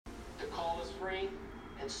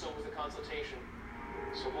And so was the consultation.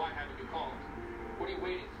 So why haven't you called? What are you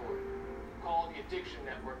waiting for? Call the Addiction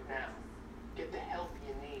Network now. Get the help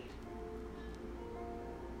you need.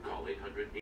 Call 800